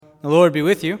The Lord be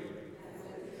with you.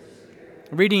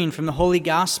 A reading from the Holy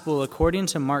Gospel according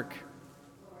to Mark.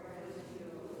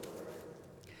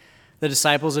 The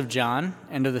disciples of John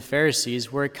and of the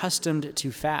Pharisees were accustomed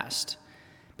to fast.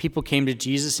 People came to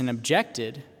Jesus and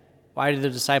objected, "Why do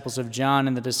the disciples of John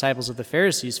and the disciples of the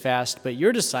Pharisees fast, but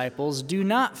your disciples do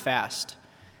not fast?"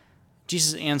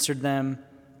 Jesus answered them,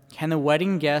 "Can the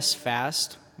wedding guests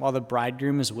fast while the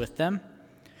bridegroom is with them?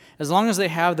 As long as they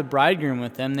have the bridegroom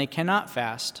with them, they cannot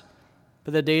fast.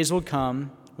 But the days will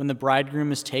come when the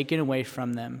bridegroom is taken away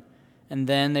from them, and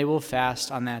then they will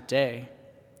fast on that day.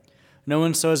 No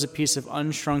one sews a piece of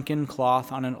unshrunken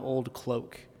cloth on an old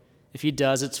cloak. If he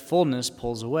does, its fullness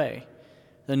pulls away.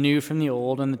 The new from the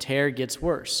old, and the tear gets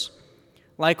worse.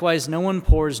 Likewise, no one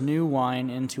pours new wine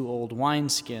into old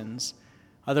wineskins.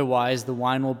 Otherwise, the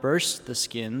wine will burst the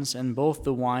skins, and both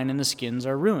the wine and the skins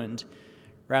are ruined.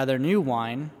 Rather, new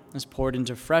wine is poured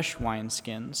into fresh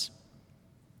wineskins."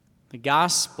 The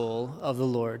Gospel of the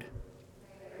Lord.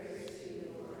 Praise to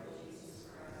you, Lord Jesus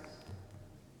Christ.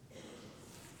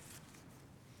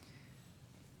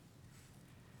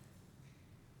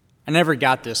 I never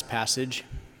got this passage.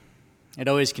 It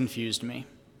always confused me.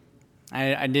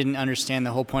 I didn't understand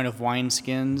the whole point of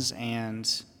wineskins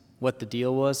and what the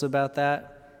deal was about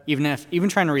that. Even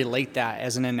trying to relate that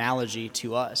as an analogy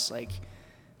to us, like,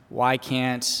 why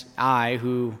can't I,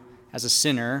 who as a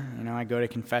sinner, I go to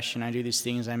confession, I do these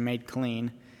things, I'm made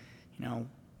clean,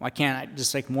 why can't I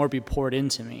just more be poured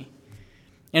into me?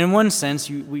 And in one sense,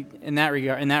 in that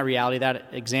reality, that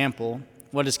example,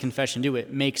 what does confession do?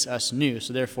 It makes us new,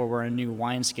 so therefore we're a new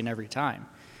wineskin every time.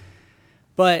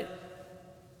 But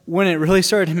when it really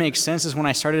started to make sense is when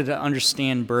I started to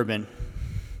understand bourbon.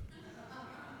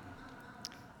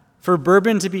 For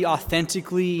bourbon to be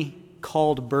authentically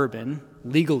called bourbon,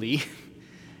 legally,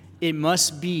 it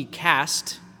must be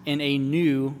cast in a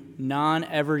new,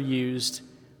 non-ever-used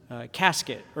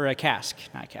casket, or a cask,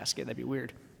 not a casket, that'd be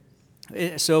weird.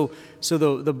 So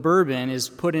the bourbon is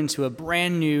put into a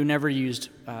brand new, never-used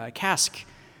cask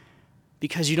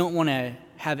because you don't want to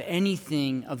have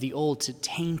anything of the old to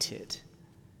taint it.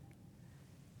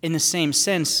 In the same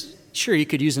sense, sure, you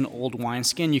could use an old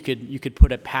wineskin, you could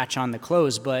put a patch on the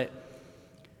clothes, but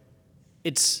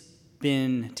it's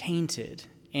been tainted,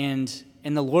 and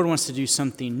the Lord wants to do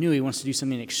something new. He wants to do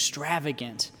something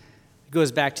extravagant. It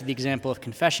goes back to the example of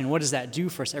confession. What does that do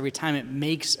for us every time? It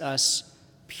makes us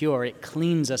pure. It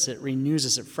cleans us. It renews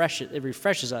us. It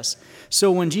refreshes us.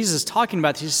 So when Jesus is talking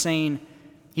about this, he's saying,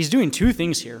 he's doing two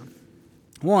things here.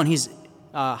 One, he's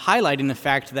highlighting the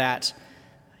fact that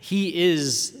he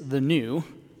is the new,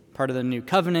 part of the new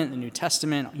covenant, the New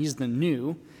Testament. He's the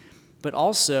new. But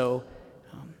also,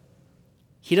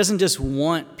 he doesn't just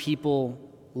want people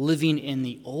living in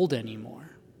the old anymore.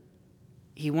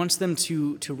 He wants them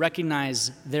to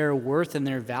recognize their worth and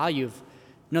their value of,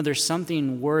 there's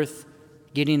something worth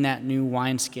getting that new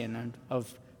wineskin,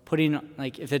 of putting,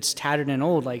 if it's tattered and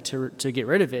old, to get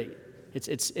rid of it.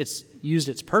 It's used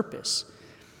its purpose.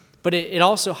 But it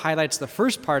also highlights the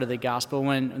first part of the gospel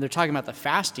when they're talking about the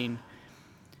fasting.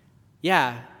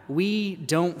 Yeah, we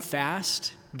don't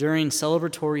fast during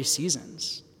celebratory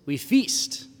seasons. We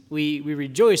feast. We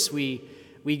rejoice.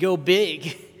 We go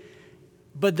big.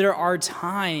 But there are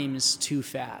times to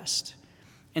fast.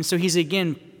 And so he's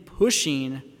again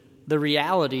pushing the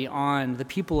reality on the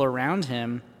people around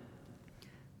him.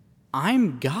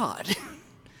 I'm God.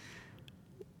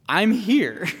 I'm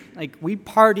here. We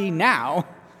party now.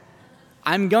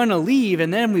 I'm going to leave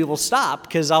and then we will stop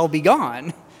because I'll be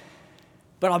gone.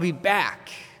 But I'll be back.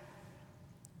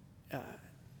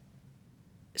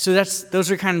 So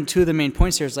those are kind of two of the main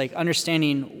points here. Is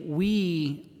understanding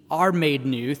we are made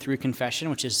new through confession,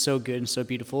 which is so good and so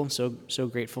beautiful, and so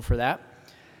grateful for that.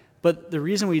 But the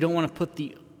reason we don't want to put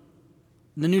the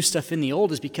new stuff in the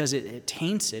old is because it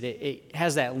taints it. It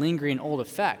has that lingering old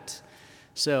effect.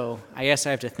 So I guess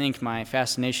I have to thank my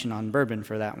fascination on bourbon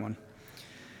for that one.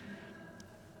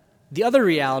 The other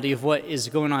reality of what is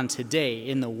going on today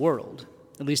in the world,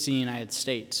 at least in the United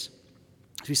States,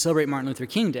 as we celebrate Martin Luther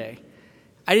King Day,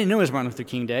 I didn't know it was Martin Luther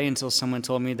King Day until someone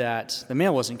told me that the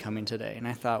mail wasn't coming today. And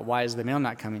I thought, why is the mail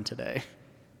not coming today?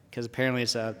 Because apparently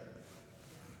it's a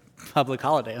public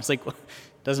holiday. I was like, well,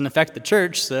 it doesn't affect the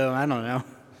church, so I don't know.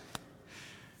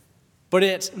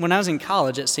 But when I was in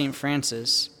college at St.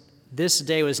 Francis, this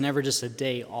day was never just a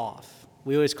day off.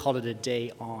 We always called it a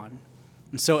day on.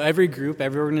 And so every group,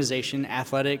 every organization,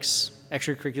 athletics,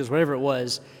 extracurriculars, whatever it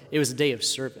was a day of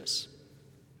service.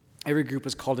 Every group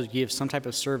was called to give some type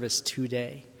of service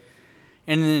today.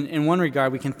 And in one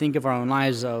regard, we can think of our own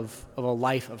lives of a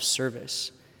life of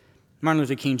service. Martin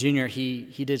Luther King Jr.,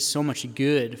 he did so much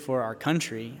good for our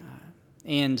country.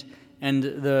 And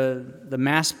the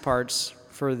mass parts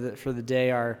for the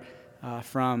day are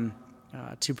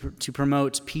to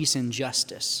promote peace and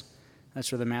justice.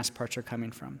 That's where the mass parts are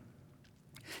coming from.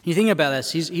 You think about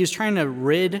this, he was trying to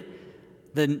rid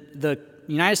the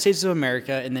United States of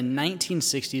America in the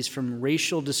 1960s from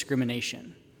racial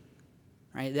discrimination.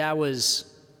 Right? That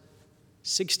was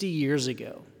 60 years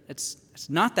ago. It's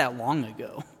not that long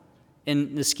ago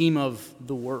in the scheme of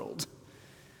the world.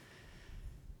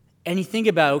 And you think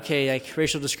about, okay, like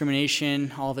racial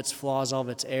discrimination, all of its flaws, all of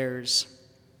its errors.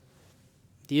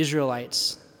 The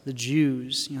Israelites, the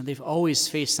Jews, they've always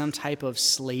faced some type of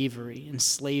slavery,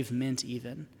 enslavement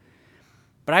even.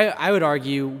 But I would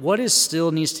argue what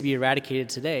still needs to be eradicated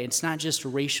today. It's not just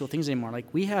racial things anymore.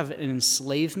 Like we have an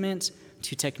enslavement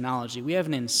to technology. We have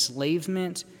an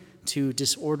enslavement to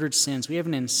disordered sins. We have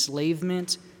an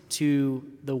enslavement to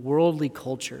the worldly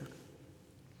culture.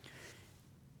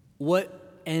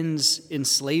 What ends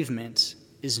enslavement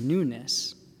is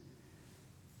newness.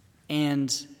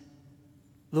 And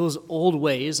those old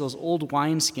ways, those old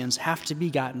wineskins have to be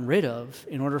gotten rid of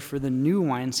in order for the new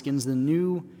wineskins, the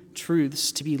new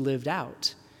truths to be lived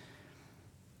out.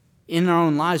 In our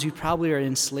own lives, we probably are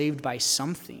enslaved by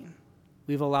something.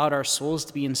 We've allowed our souls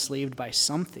to be enslaved by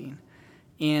something.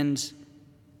 And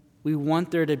we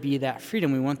want there to be that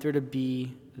freedom. We want there to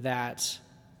be that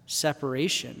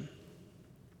separation.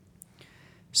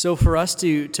 So for us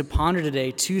to ponder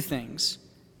today, two things.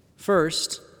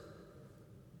 First,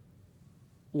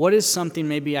 what is something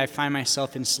maybe I find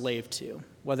myself enslaved to?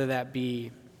 Whether that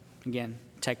be, again,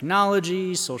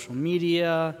 technology, social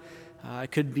media,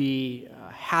 it could be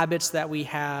habits that we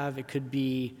have, it could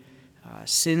be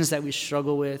sins that we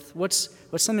struggle with. What's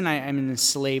something I'm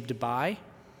enslaved by?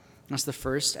 That's the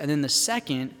first. And then the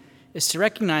second is to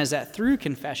recognize that through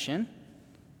confession,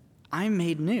 I'm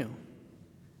made new.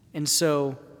 And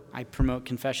so I promote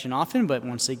confession often, but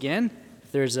once again,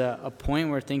 if there's a point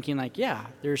where thinking like, yeah,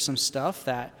 there's some stuff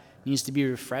that needs to be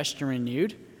refreshed and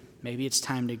renewed, maybe it's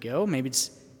time to go. Maybe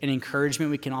it's an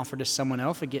encouragement we can offer to someone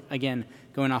else. Again,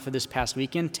 going off of this past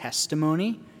weekend,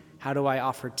 testimony. How do I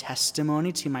offer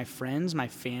testimony to my friends, my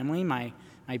family, my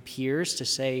peers to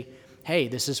say, hey,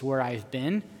 this is where I've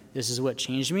been. This is what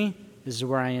changed me. This is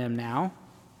where I am now.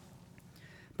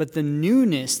 But the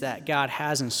newness that God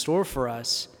has in store for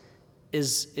us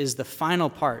is the final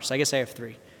part. So I guess I have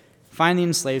three. Find the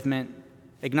enslavement,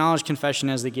 acknowledge confession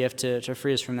as the gift to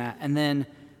free us from that, and then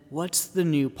what's the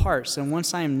new part? So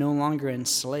once I am no longer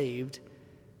enslaved,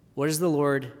 what is the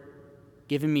Lord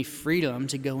giving me freedom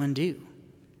to go and do?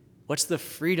 What's the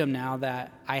freedom now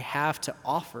that I have to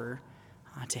offer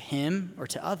to Him or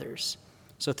to others?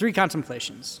 So 3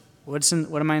 contemplations. What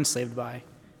am I enslaved by?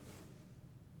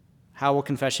 How will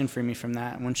confession free me from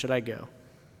that? And when should I go?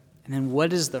 And then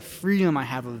what is the freedom I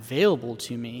have available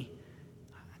to me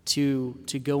to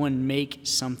go and make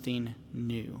something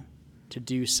new, to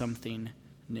do something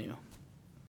new?